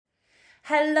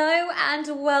Hello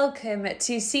and welcome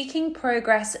to Seeking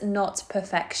Progress, Not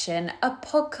Perfection, a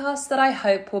podcast that I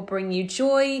hope will bring you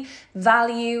joy,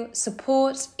 value,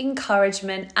 support,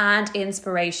 encouragement, and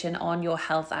inspiration on your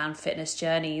health and fitness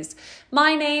journeys.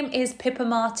 My name is Pippa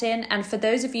Martin, and for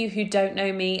those of you who don't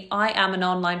know me, I am an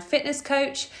online fitness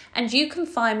coach, and you can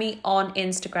find me on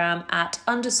Instagram at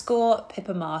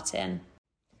 _Pippa Martin.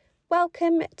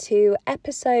 Welcome to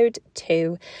episode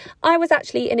 2. I was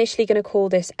actually initially going to call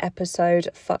this episode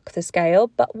Fuck the Scale,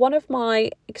 but one of my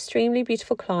extremely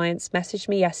beautiful clients messaged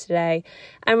me yesterday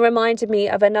and reminded me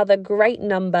of another great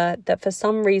number that for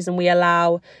some reason we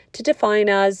allow to define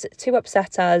us, to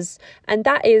upset us, and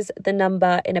that is the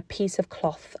number in a piece of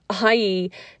cloth,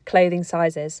 i.e. clothing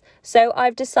sizes. So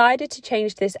I've decided to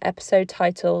change this episode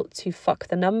title to Fuck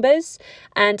the Numbers,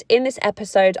 and in this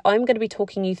episode I'm going to be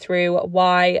talking you through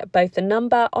why both the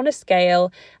number on a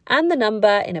scale and the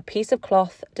number in a piece of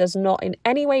cloth does not in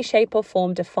any way, shape or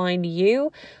form define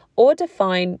you or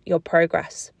define your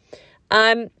progress.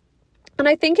 And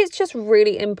I think it's just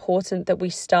really important that we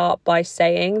start by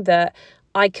saying that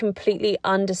I completely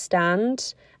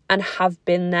understand and have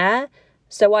been there,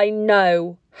 so I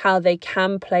know how they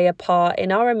can play a part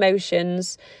in our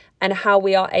emotions and how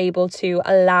we are able to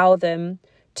allow them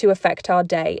to affect our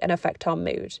day and affect our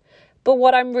mood. But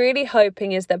what I'm really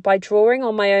hoping is that by drawing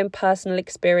on my own personal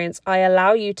experience, I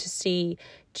allow you to see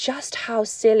just how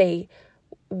silly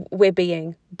we're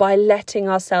being by letting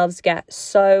ourselves get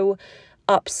so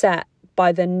upset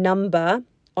by the number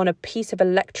on a piece of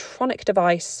electronic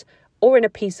device or in a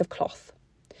piece of cloth.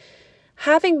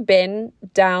 Having been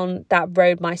down that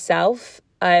road myself,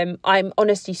 I'm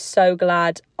honestly so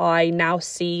glad I now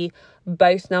see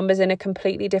both numbers in a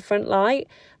completely different light.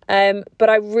 But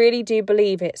I really do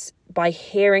believe it's by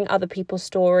hearing other people's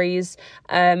stories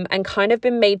and kind of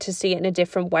been made to see it in a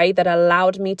different way that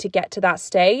allowed me to get to that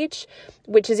stage,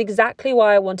 which is exactly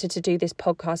why I wanted to do this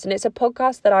podcast. And it's a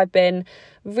podcast that I've been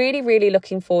really, really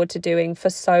looking forward to doing for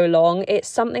so long. It's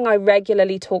something I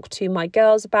regularly talk to my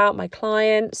girls about, my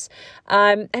clients,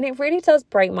 and it really does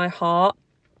break my heart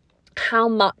how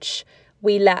much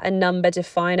we let a number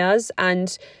define us,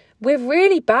 and we're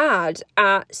really bad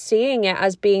at seeing it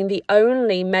as being the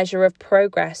only measure of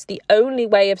progress, the only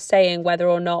way of saying whether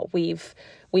or not we've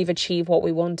achieved what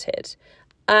we wanted.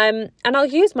 And I'll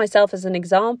use myself as an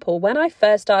example. When I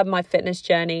first started my fitness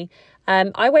journey,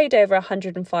 I weighed over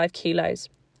 105 kilos.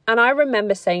 And I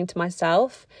remember saying to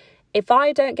myself, if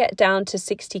I don't get down to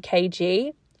 60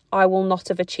 kg, I will not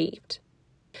have achieved.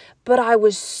 But I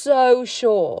was so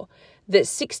sure that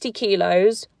 60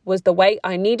 kilos was the weight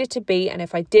I needed to be, and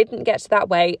if I didn't get to that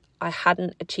weight, I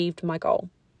hadn't achieved my goal.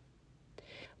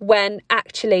 When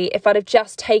actually, if I'd have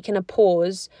just taken a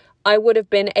pause, I would have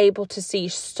been able to see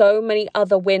so many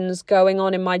other wins going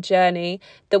on in my journey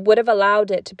that would have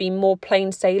allowed it to be more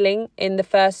plain sailing in the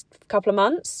first couple of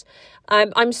months.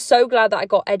 I'm so glad that I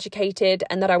got educated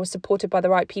and that I was supported by the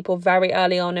right people very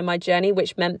early on in my journey,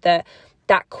 which meant that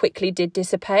quickly did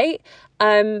dissipate.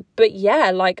 But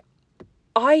yeah,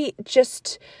 I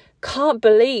just can't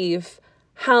believe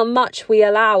how much we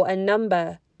allow a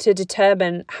number to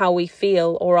determine how we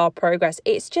feel or our progress.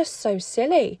 It's just so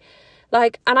silly.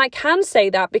 And I can say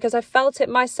that because I felt it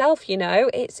myself,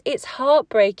 it's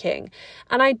heartbreaking.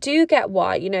 And I do get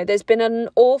why, there's been an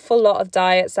awful lot of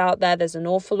diets out there. There's an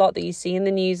awful lot that you see in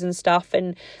the news and stuff.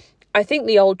 And I think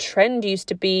the old trend used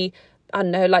to be,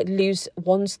 lose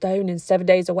 1 stone in 7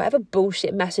 days or whatever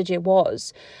bullshit message it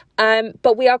was.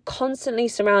 But we are constantly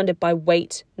surrounded by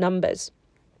weight numbers.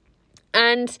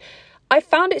 And I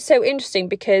found it so interesting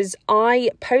because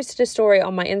I posted a story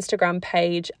on my Instagram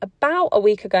page about a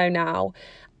week ago now,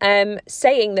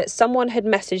 saying that someone had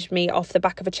messaged me off the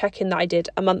back of a check-in that I did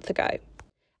a month ago.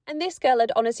 And this girl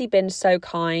had honestly been so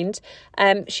kind.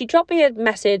 She dropped me a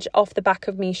message off the back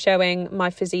of me showing my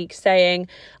physique saying,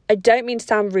 I don't mean to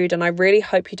sound rude and I really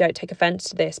hope you don't take offence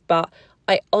to this, but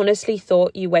I honestly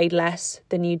thought you weighed less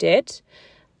than you did.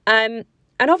 And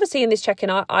obviously in this check-in,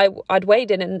 I'd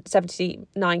weighed in at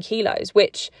 79 kilos,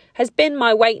 which has been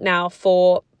my weight now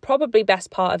for probably best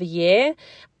part of a year.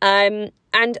 And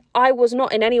I was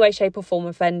not in any way, shape or form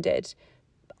offended.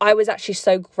 I was actually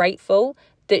so grateful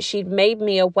that she'd made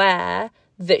me aware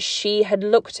that she had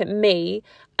looked at me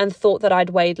and thought that I'd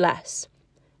weighed less.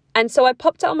 And so I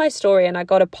popped it on my story and I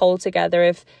got a poll together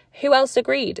of who else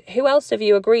agreed? Who else of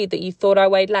you agreed that you thought I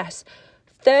weighed less?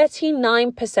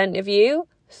 39% of you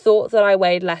thought that I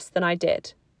weighed less than I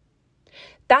did.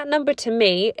 That number to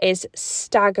me is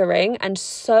staggering and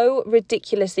so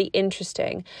ridiculously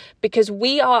interesting because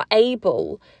we are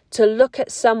able to look at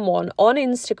someone on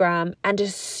Instagram and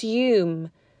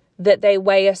assume that they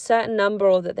weigh a certain number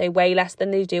or that they weigh less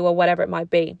than they do or whatever it might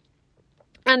be.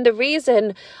 And the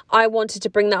reason I wanted to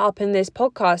bring that up in this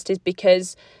podcast is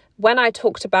because when I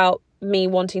talked about me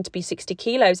wanting to be 60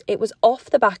 kilos, it was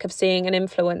off the back of seeing an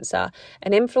influencer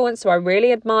I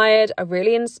really admired, I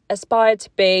really aspired to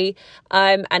be,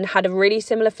 and had a really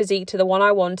similar physique to the one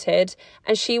I wanted,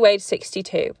 and she weighed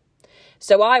 62.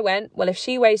 So I went, well, if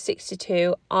she weighs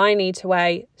 62, I need to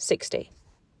weigh 60.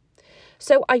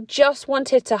 So I just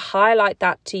wanted to highlight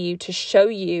that to you to show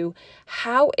you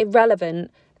how irrelevant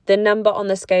the number on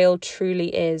the scale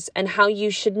truly is, and how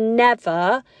you should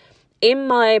never, in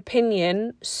my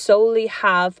opinion, solely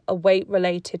have a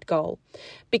weight-related goal.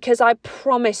 Because I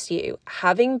promise you,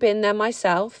 having been there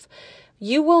myself,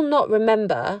 you will not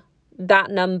remember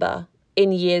that number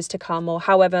in years to come or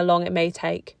however long it may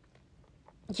take.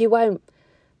 You won't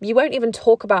even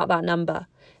talk about that number.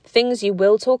 Things you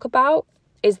will talk about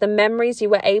is the memories you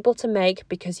were able to make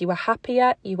because you were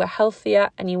happier, you were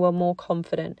healthier, and you were more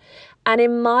confident. And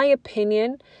in my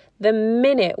opinion, the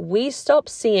minute we stop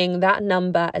seeing that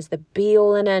number as the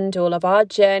be-all and end-all of our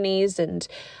journeys and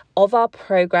of our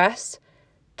progress,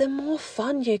 the more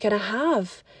fun you're going to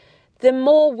have, the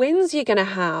more wins you're going to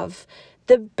have,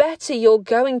 the better you're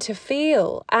going to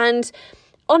feel. And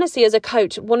honestly, as a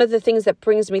coach, one of the things that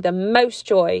brings me the most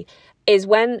joy is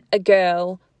when a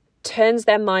girl turns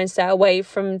their mindset away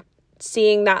from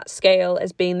seeing that scale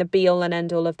as being the be-all and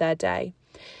end-all of their day.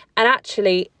 And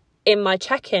actually, in my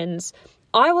check-ins,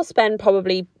 I will spend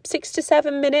probably 6 to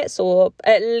 7 minutes or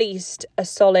at least a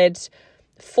solid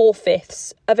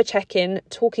 4/5 of a check-in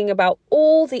talking about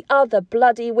all the other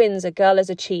bloody wins a girl has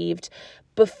achieved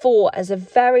before, as a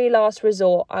very last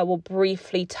resort, I will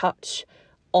briefly touch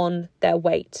on their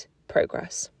weight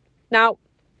progress. Now,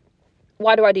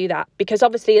 why do I do that? Because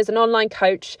obviously as an online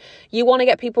coach, you want to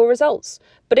get people results.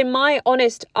 But in my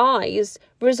honest eyes,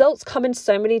 results come in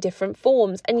so many different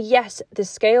forms. And yes, the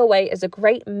scale weight is a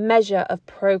great measure of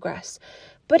progress,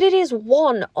 but it is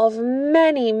one of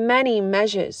many, many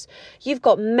measures. You've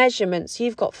got measurements,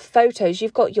 you've got photos,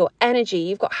 you've got your energy,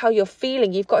 you've got how you're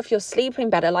feeling, you've got if you're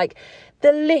sleeping better. Like,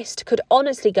 the list could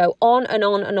honestly go on and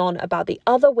on and on about the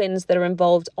other wins that are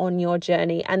involved on your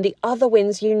journey and the other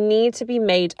wins you need to be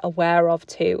made aware of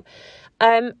too.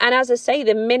 And as I say,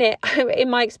 the minute, in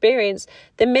my experience,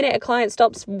 the minute a client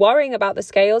stops worrying about the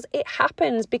scales, it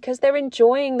happens because they're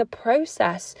enjoying the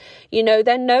process. You know,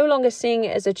 they're no longer seeing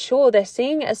it as a chore. They're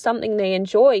seeing it as something they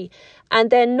enjoy.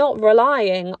 And they're not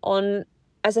relying on,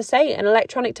 as I say, an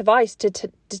electronic device to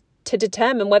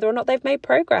determine whether or not they've made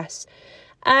progress.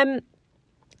 And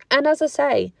as I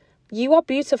say, you are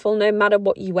beautiful no matter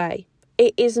what you weigh.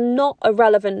 It is not a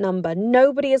relevant number.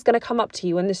 Nobody is going to come up to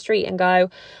you in the street and go,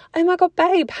 "Oh my God,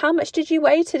 babe, how much did you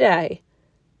weigh today?"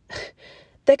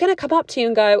 They're going to come up to you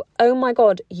and go, "Oh my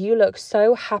God, you look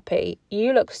so happy.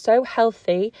 You look so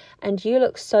healthy and you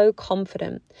look so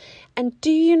confident." And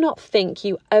do you not think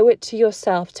you owe it to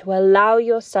yourself to allow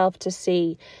yourself to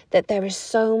see that there is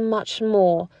so much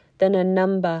more than a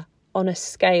number on a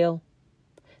scale?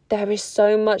 There is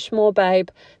so much more, babe.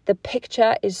 The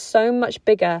picture is so much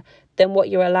bigger than what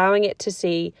you're allowing it to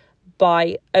see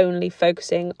by only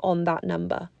focusing on that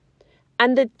number.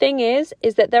 And the thing is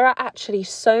that there are actually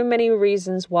so many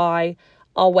reasons why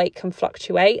our weight can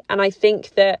fluctuate. And I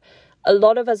think that a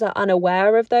lot of us are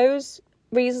unaware of those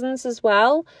reasons as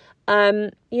well.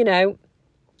 You know,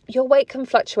 your weight can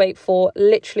fluctuate for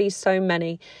literally so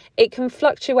many. It can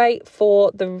fluctuate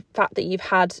for the fact that you've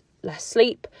had less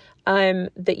sleep,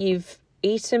 that you've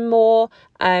eaten more,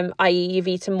 i.e. you've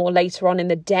eaten more later on in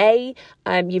the day,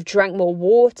 you've drank more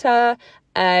water.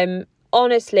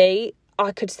 Honestly,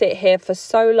 I could sit here for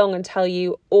so long and tell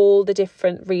you all the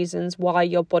different reasons why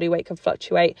your body weight can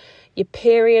fluctuate. Your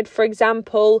period, for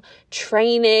example,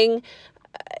 training,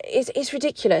 it's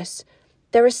ridiculous.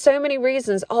 There are so many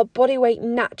reasons our body weight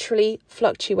naturally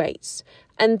fluctuates,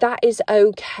 and that is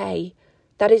okay.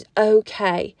 That is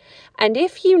okay. And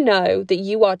if you know that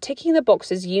you are ticking the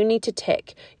boxes you need to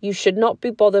tick, you should not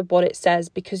be bothered what it says,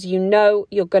 because you know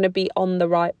you're going to be on the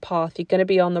right path. You're going to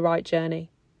be on the right journey.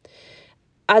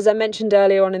 As I mentioned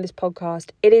earlier on in this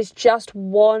podcast, it is just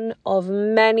one of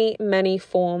many, many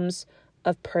forms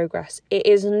of progress. It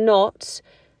is not,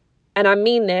 and I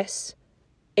mean this,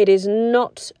 it is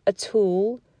not a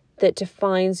tool that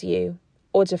defines you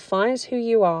or defines who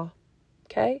you are.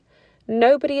 Okay?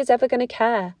 Nobody is ever going to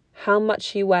care how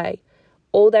much you weigh.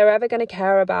 All they're ever going to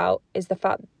care about is the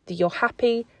fact that you're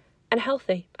happy and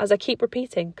healthy, as I keep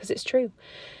repeating, because it's true.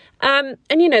 And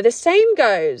you know, the same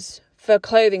goes for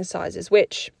clothing sizes,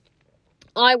 which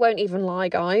I won't even lie,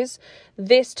 guys.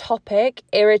 This topic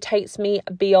irritates me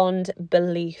beyond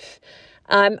belief.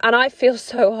 And I feel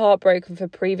so heartbroken for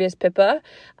previous Pippa,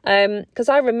 because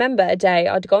I remember a day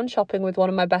I'd gone shopping with one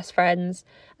of my best friends,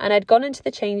 and I'd gone into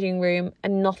the changing room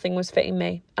and nothing was fitting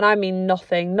me. And I mean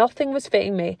nothing was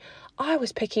fitting me. I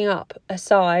was picking up a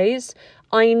size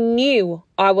I knew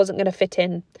I wasn't going to fit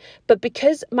in. But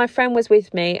because my friend was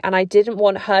with me and I didn't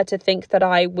want her to think that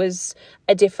I was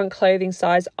a different clothing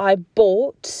size, I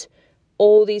bought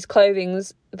all these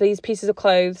pieces of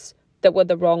clothes that were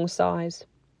the wrong size.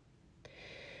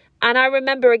 And I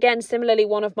remember, again, similarly,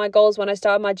 one of my goals when I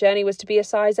started my journey was to be a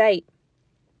size 8.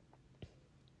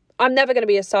 I'm never going to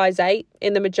be a size 8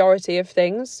 in the majority of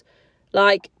things.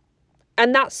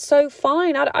 And that's so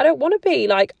fine. I don't want to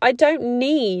be. I don't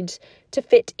need to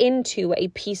fit into a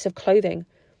piece of clothing.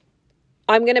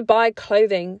 I'm going to buy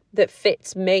clothing that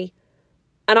fits me.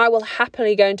 And I will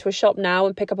happily go into a shop now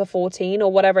and pick up a 14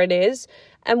 or whatever it is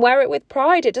and wear it with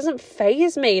pride. It doesn't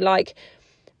faze me.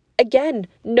 Again,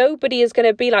 nobody is going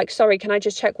to be like, sorry, can I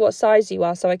just check what size you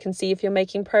are so I can see if you're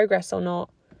making progress or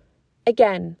not?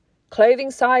 Again,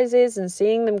 clothing sizes and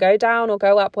seeing them go down or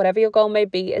go up, whatever your goal may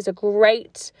be, is a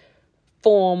great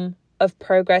form of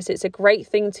progress. It's a great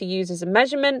thing to use as a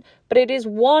measurement, but it is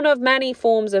one of many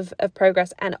forms of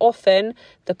progress. And often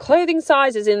the clothing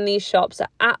sizes in these shops are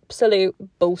absolute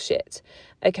bullshit.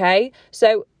 Okay,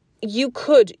 so you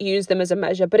could use them as a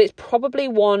measure, but it's probably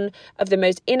one of the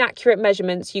most inaccurate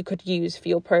measurements you could use for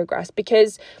your progress.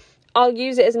 Because I'll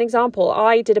use it as an example.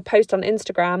 I did a post on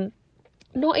Instagram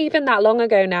not even that long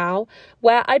ago now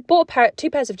where I'd bought two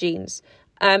pairs of jeans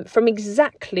from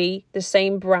exactly the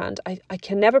same brand. I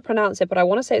can never pronounce it, but I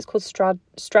want to say it's called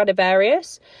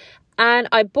Stradivarius. And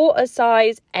I bought a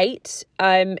size 8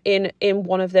 in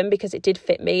one of them because it did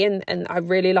fit me and I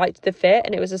really liked the fit,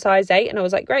 and it was a size 8 and I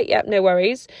was like, great, yep, no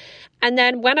worries. And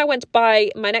then when I went to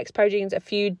buy my next pair of jeans a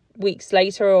few weeks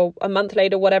later or a month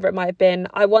later, whatever it might have been,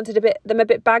 I wanted them a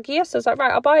bit baggier. So I was like,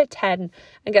 right, I'll buy a 10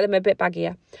 and get them a bit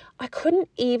baggier. I couldn't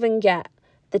even get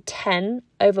the 10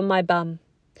 over my bum.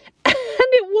 And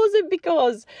it wasn't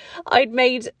because I'd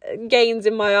made gains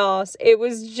in my arse. It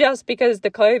was just because the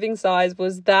clothing size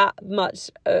was that much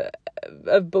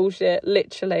of bullshit,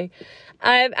 literally.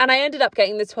 And I ended up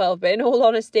getting the 12, but in all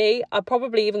honesty, I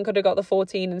probably even could have got the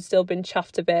 14 and still been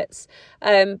chuffed to bits.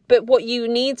 But what you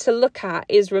need to look at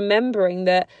is remembering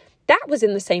that was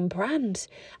in the same brand.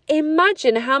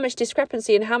 Imagine how much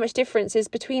discrepancy and how much difference is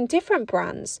between different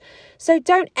brands. So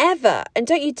don't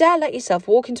you dare let yourself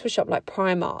walk into a shop like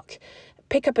Primark,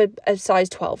 pick up a size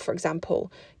 12, for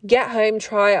example, get home,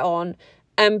 try it on,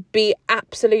 and be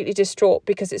absolutely distraught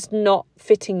because it's not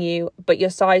fitting you, but your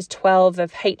size 12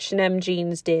 of H&M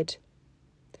jeans did.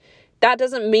 That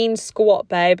doesn't mean squat,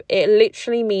 babe. It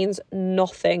literally means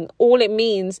nothing. All it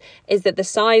means is that the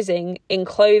sizing in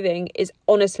clothing is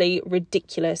honestly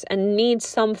ridiculous and needs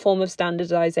some form of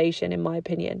standardization, in my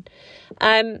opinion.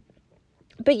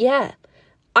 But yeah,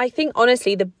 I think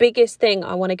honestly, the biggest thing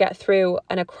I want to get through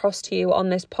and across to you on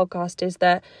this podcast is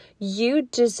that you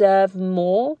deserve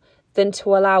more than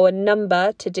to allow a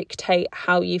number to dictate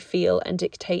how you feel and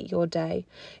dictate your day.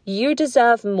 You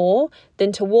deserve more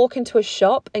than to walk into a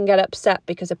shop and get upset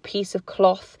because a piece of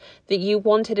cloth that you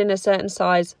wanted in a certain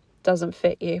size doesn't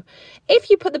fit you. If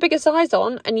you put the bigger size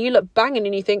on and you look banging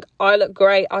and you think, I look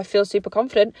great, I feel super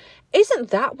confident, isn't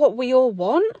that what we all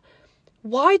want?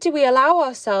 Why do we allow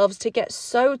ourselves to get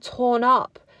so torn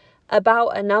up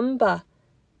about a number?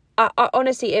 I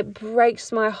honestly, it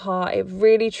breaks my heart. It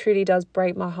really, truly does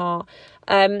break my heart.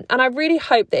 And I really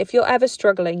hope that if you're ever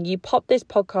struggling, you pop this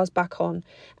podcast back on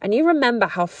and you remember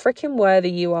how freaking worthy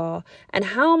you are and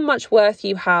how much worth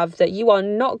you have, that you are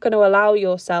not going to allow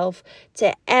yourself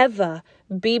to ever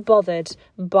be bothered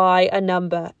by a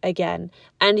number again,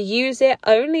 and use it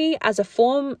only as a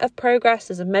form of progress,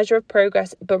 as a measure of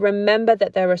progress. But remember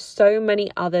that there are so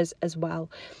many others as well.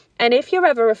 And if you're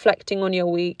ever reflecting on your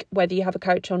week, whether you have a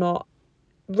coach or not,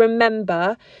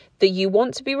 remember that you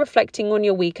want to be reflecting on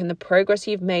your week and the progress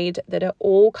you've made that are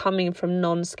all coming from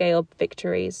non-scale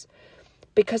victories.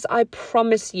 Because I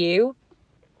promise you,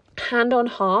 hand on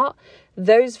heart,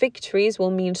 those victories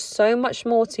will mean so much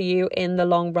more to you in the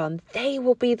long run. They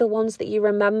will be the ones that you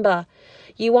remember.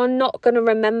 You are not going to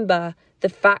remember the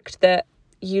fact that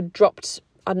you dropped,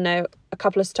 a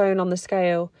couple of stone on the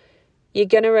scale. You're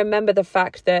going to remember the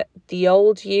fact that the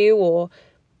old you, or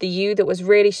the you that was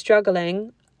really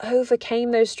struggling,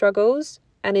 overcame those struggles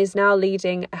and is now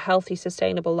leading a healthy,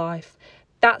 sustainable life.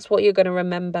 That's what you're going to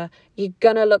remember. You're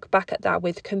going to look back at that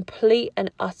with complete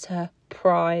and utter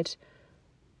pride.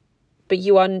 But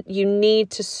you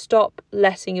need to stop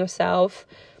letting yourself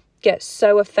get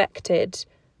so affected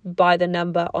by the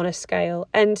number on a scale.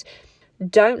 And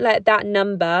don't let that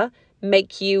number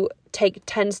make you take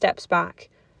 10 steps back.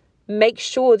 Make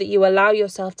sure that you allow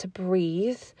yourself to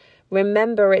breathe.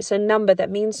 Remember, it's a number that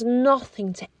means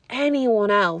nothing to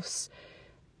anyone else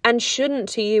and shouldn't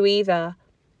to you either.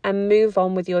 And move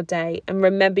on with your day. And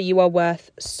remember, you are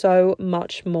worth so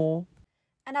much more.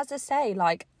 And as I say,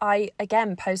 like I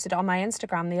again posted on my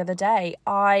Instagram the other day,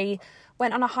 I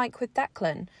went on a hike with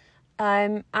Declan.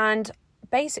 And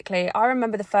basically, I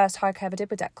remember the first hike I ever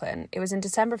did with Declan. It was in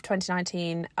December of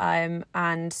 2019.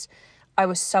 And I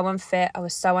was so unfit. I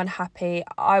was so unhappy.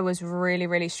 I was really,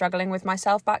 really struggling with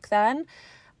myself back then.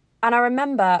 And I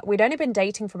remember we'd only been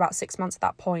dating for about 6 months at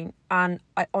that point. And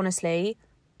I honestly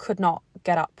could not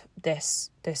get up this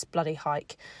bloody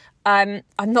hike. I'm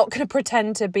not going to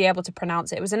pretend to be able to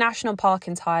pronounce it. It was a national park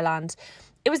in Thailand.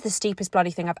 It was the steepest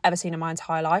bloody thing I've ever seen in my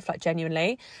entire life, like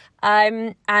genuinely.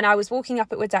 And I was walking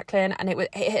up it with Declan, and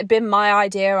it had been my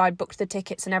idea. I'd booked the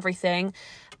tickets and everything.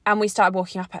 And we started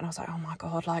walking up it, and I was like, oh my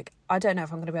God, like, I don't know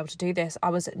if I'm going to be able to do this. I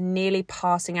was nearly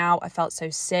passing out. I felt so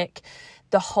sick.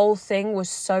 The whole thing was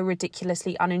so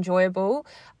ridiculously unenjoyable.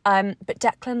 But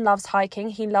Declan loves hiking.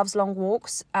 He loves long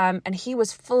walks. And he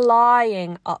was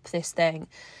flying up this thing.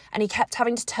 And he kept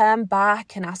having to turn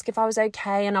back and ask if I was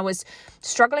okay. And I was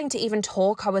struggling to even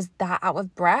talk. I was that out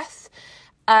of breath.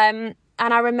 And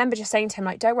I remember just saying to him,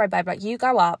 like, don't worry, babe, like, you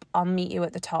go up, I'll meet you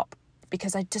at the top.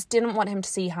 Because I just didn't want him to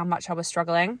see how much I was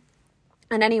struggling.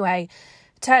 And anyway,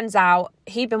 turns out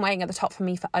he'd been waiting at the top for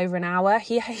me for over an hour.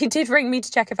 He did ring me to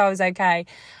check if I was okay.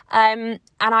 And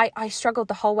I struggled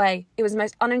the whole way. It was the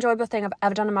most unenjoyable thing I've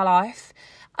ever done in my life.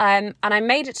 And I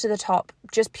made it to the top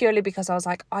just purely because I was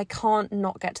like, I can't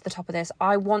not get to the top of this.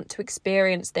 I want to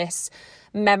experience this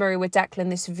memory with Declan,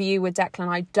 this view with Declan.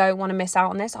 I don't want to miss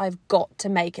out on this. I've got to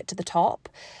make it to the top.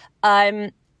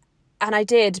 And I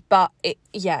did, but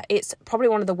it's probably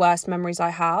one of the worst memories I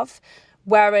have.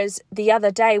 Whereas the other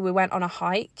day we went on a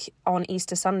hike on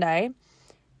Easter Sunday,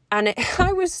 and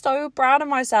I was so proud of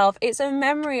myself. It's a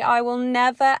memory I will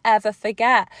never, ever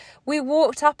forget. We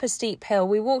walked up a steep hill.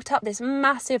 We walked up this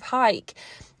massive hike,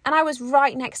 and I was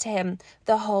right next to him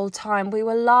the whole time. We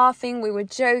were laughing, we were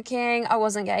joking. I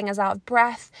wasn't getting us out of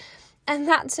breath. And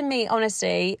that, to me,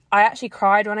 honestly, I actually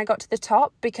cried when I got to the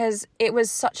top because it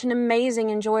was such an amazing,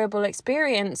 enjoyable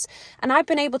experience. And I've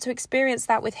been able to experience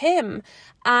that with him.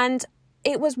 And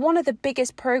it was one of the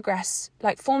biggest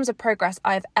forms of progress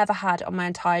I've ever had on my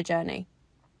entire journey.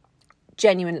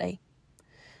 Genuinely.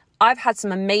 I've had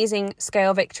some amazing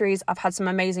scale victories. I've had some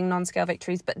amazing non-scale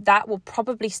victories, but that will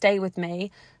probably stay with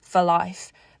me for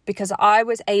life. Because I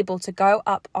was able to go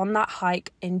up on that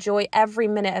hike, enjoy every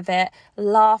minute of it,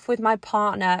 laugh with my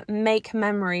partner, make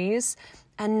memories,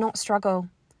 and not struggle.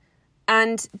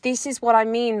 And this is what I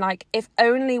mean. Like, if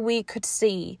only we could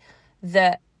see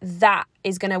that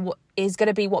is going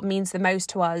to be what means the most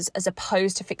to us, as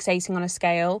opposed to fixating on a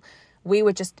scale, we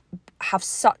would just have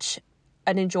such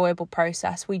an enjoyable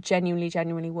process. We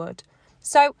genuinely would.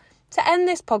 So to end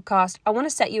this podcast, I want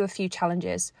to set you a few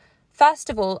challenges. First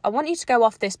of all, I want you to go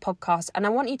off this podcast and I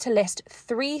want you to list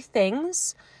 3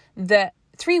 wins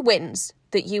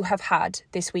that you have had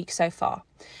this week so far.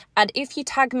 And if you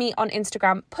tag me on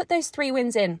Instagram, put those 3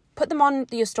 wins in, put them on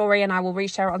your story and I will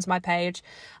reshare it onto my page.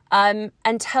 And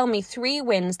tell me 3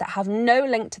 wins that have no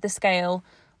link to the scale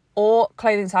or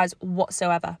clothing size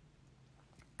whatsoever.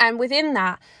 And within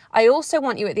that, I also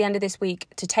want you at the end of this week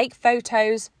to take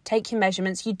photos, take your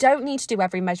measurements. You don't need to do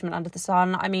every measurement under the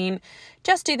sun. I mean,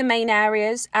 just do the main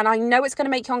areas. And I know it's going to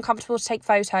make you uncomfortable to take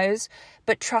photos,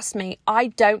 but trust me, I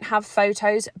don't have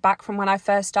photos back from when I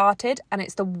first started. And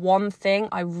it's the one thing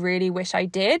I really wish I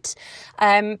did,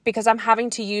 because I'm having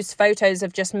to use photos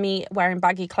of just me wearing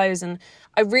baggy clothes. And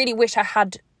I really wish I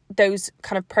had those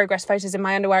kind of progress photos in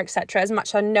my underwear, etc. As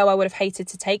much as I know I would have hated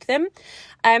to take them.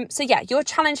 So yeah, your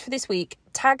challenge for this week,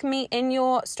 tag me in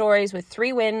your stories with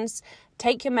 3 wins,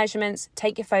 take your measurements,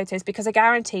 take your photos, because I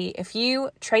guarantee if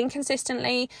you train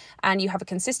consistently and you have a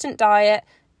consistent diet,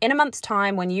 in a month's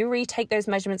time, when you retake those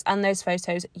measurements and those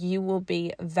photos, you will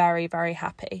be very, very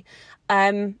happy.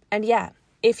 And yeah,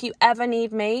 if you ever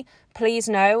need me, please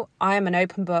know I am an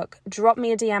open book. Drop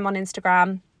me a DM on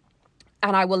Instagram,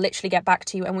 and I will literally get back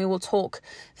to you and we will talk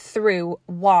through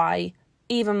why,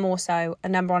 even more so, a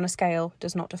number on a scale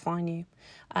does not define you.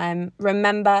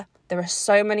 Remember, there are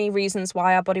so many reasons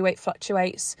why our body weight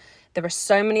fluctuates. There are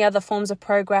so many other forms of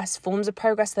progress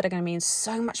that are going to mean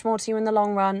so much more to you in the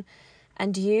long run.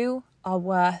 And you are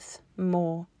worth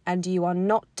more. And you are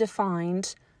not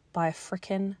defined by a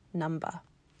freaking number.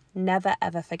 Never,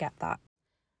 ever forget that.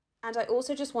 And I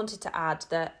also just wanted to add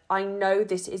that I know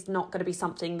this is not going to be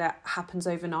something that happens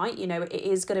overnight. You know, it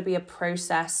is going to be a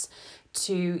process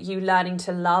to you learning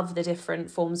to love the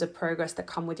different forms of progress that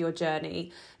come with your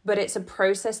journey. But it's a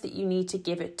process that you need to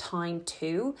give it time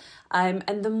to. And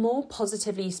the more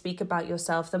positively you speak about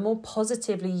yourself, the more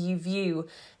positively you view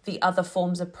the other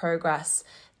forms of progress,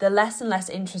 the less and less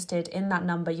interested in that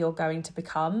number you're going to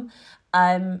become.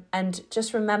 And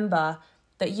just remember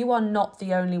that you are not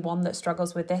the only one that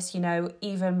struggles with this. You know,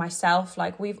 even myself,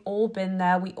 like we've all been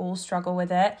there, we all struggle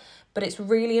with it, but it's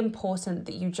really important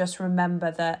that you just remember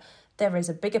that there is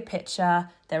a bigger picture,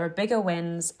 there are bigger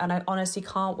wins, and I honestly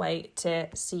can't wait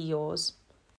to see yours.